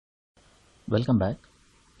Welcome back.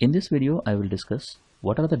 In this video, I will discuss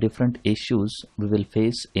what are the different issues we will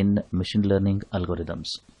face in machine learning algorithms.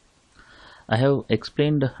 I have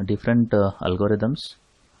explained different algorithms.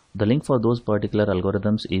 The link for those particular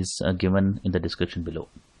algorithms is given in the description below.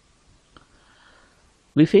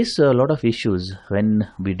 We face a lot of issues when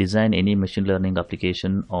we design any machine learning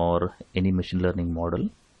application or any machine learning model.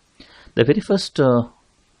 The very first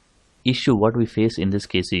issue what we face in this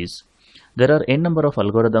case is there are n number of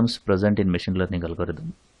algorithms present in machine learning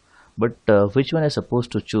algorithm, but which one is supposed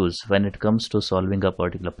to choose when it comes to solving a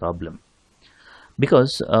particular problem?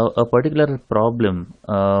 Because a particular problem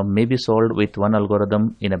may be solved with one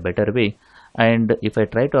algorithm in a better way, and if I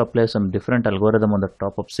try to apply some different algorithm on the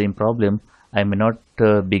top of same problem, I may not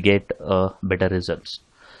get better results.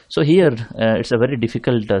 So here it's a very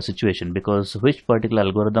difficult situation, because which particular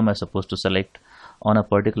algorithm I supposed to select on a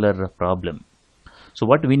particular problem. So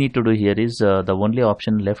what we need to do here is the only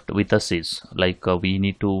option left with us is we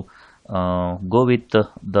need to go with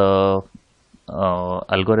the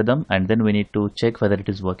algorithm, and then we need to check whether it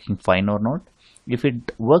is working fine or not. If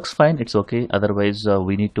it works fine, it's okay. Otherwise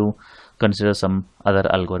we need to consider some other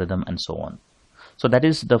algorithm and so on. So that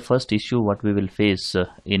is the first issue what we will face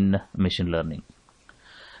in machine learning.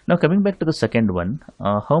 Now coming back to the second one,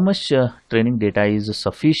 how much training data is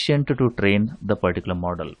sufficient to train the particular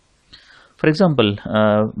model? For example,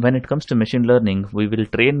 when it comes to machine learning, we will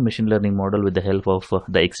train machine learning model with the help of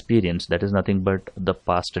the experience, that is nothing but the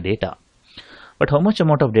past data. But how much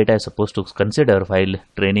amount of data is supposed to consider while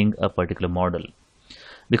training a particular model?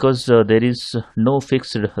 Because there is no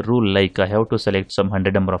fixed rule like I have to select some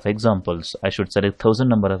 100 number of examples, I should select 1000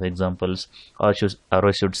 number of examples, or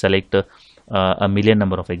I should select a million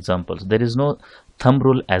number of examples. There is no thumb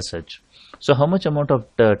rule as such. So how much amount of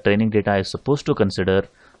training data is supposed to consider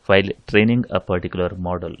while training a particular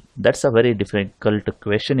model? That's a very difficult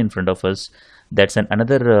question in front of us. That's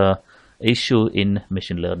another issue in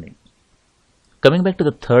machine learning. Coming back to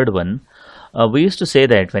the third one, we used to say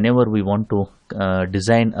that whenever we want to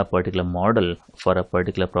design a particular model for a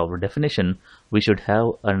particular problem definition, we should have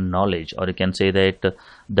a knowledge, or you can say that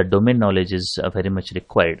the domain knowledge is very much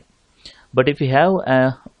required. But if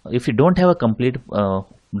you don't have a complete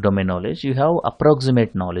domain knowledge, you have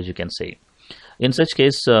approximate knowledge, you can say. In such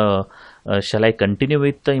case, shall I continue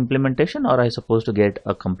with the implementation, or I supposed to get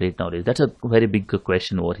a complete knowledge? That's a very big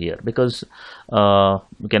question over here, because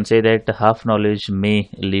you can say that half knowledge may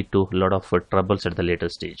lead to a lot of troubles at the later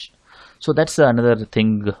stage. So that's another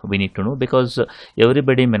thing we need to know, because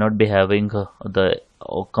everybody may not be having the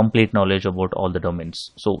complete knowledge about all the domains.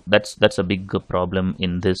 So that's a big problem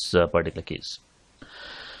in this particular case.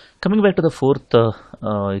 Coming back to the fourth,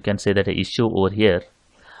 you can say that issue over here.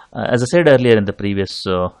 As I said earlier in the previous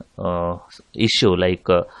issue,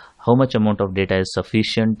 how much amount of data is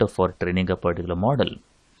sufficient for training a particular model.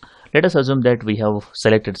 Let us assume that we have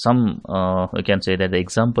selected some, we can say that the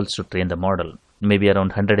examples to train the model, maybe around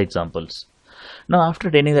 100 examples. Now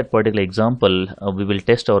after training that particular example, we will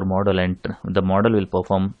test our model, and the model will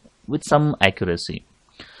perform with some accuracy.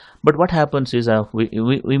 But what happens is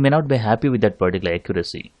we may not be happy with that particular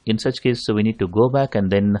accuracy. In such case, we need to go back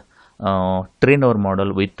and then train our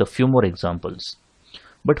model with a few more examples.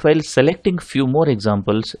 But while selecting few more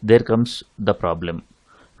examples, there comes the problem.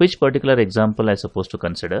 Which particular example I supposed to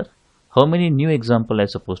consider? How many new example I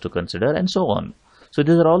supposed to consider, and so on. So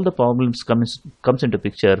these are all the problems comes into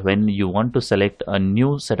picture when you want to select a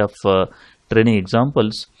new set of training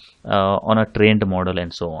examples on a trained model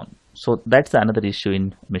and so on. So that's another issue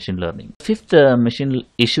in machine learning. Fifth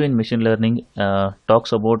issue in machine learning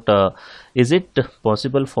talks about is it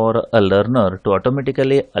possible for a learner to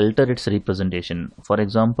automatically alter its representation? For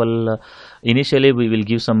example, initially we will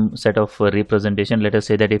give some set of representation. Let us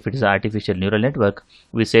say that if it is an artificial neural network,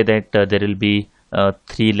 we say that there will be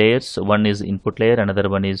three layers. One is input layer, another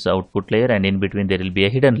one is output layer, and in between there will be a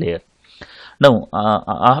hidden layer.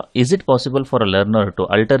 Now, is it possible for a learner to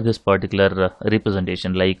alter this particular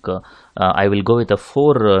representation? I will go with the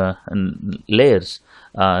four layers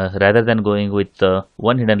rather than going with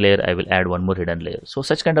one hidden layer. I will add one more hidden layer. So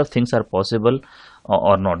such kind of things are possible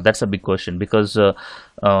or not? That's a big question, because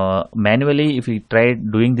manually, if we try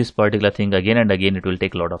doing this particular thing again and again, it will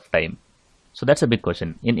take a lot of time. So that's a big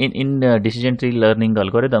question. In decision tree learning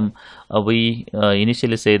algorithm, we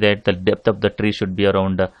initially say that the depth of the tree should be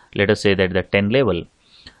around, let us say that the 10 level.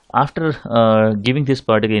 After giving this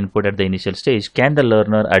particular input at the initial stage, can the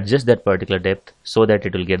learner adjust that particular depth so that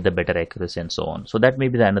it will get the better accuracy and so on? So that may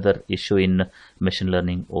be another issue in machine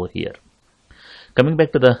learning over here. Coming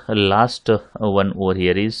back to the last one over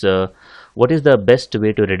here is what is the best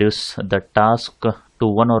way to reduce the task to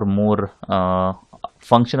one or more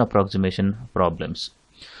function approximation problems.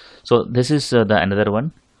 So this is the another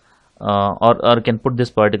one. Or can put this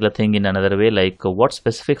particular thing in another way, like what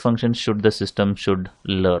specific function should the system should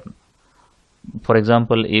learn. For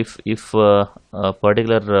example, if a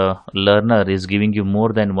particular learner is giving you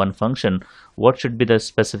more than one function, what should be the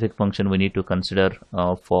specific function we need to consider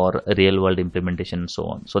for real world implementation and so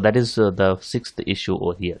on. So that is the sixth issue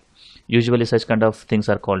over here. Usually such kind of things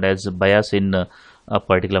are called as bias in a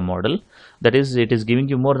particular model. That is, it is giving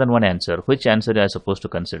you more than one answer. Which answer are you supposed to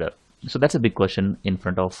consider? So that's a big question in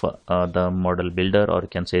front of the model builder, or you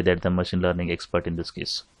can say that the machine learning expert in this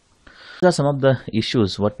case. These are some of the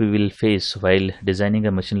issues what we will face while designing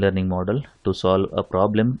a machine learning model to solve a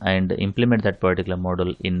problem and implement that particular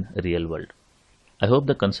model in real world. I hope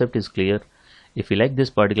the concept is clear. If you like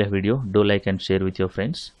this particular video, do like and share with your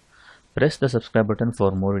friends. Press the subscribe button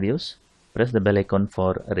for more videos. Press the bell icon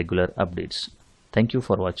for regular updates. Thank you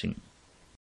for watching.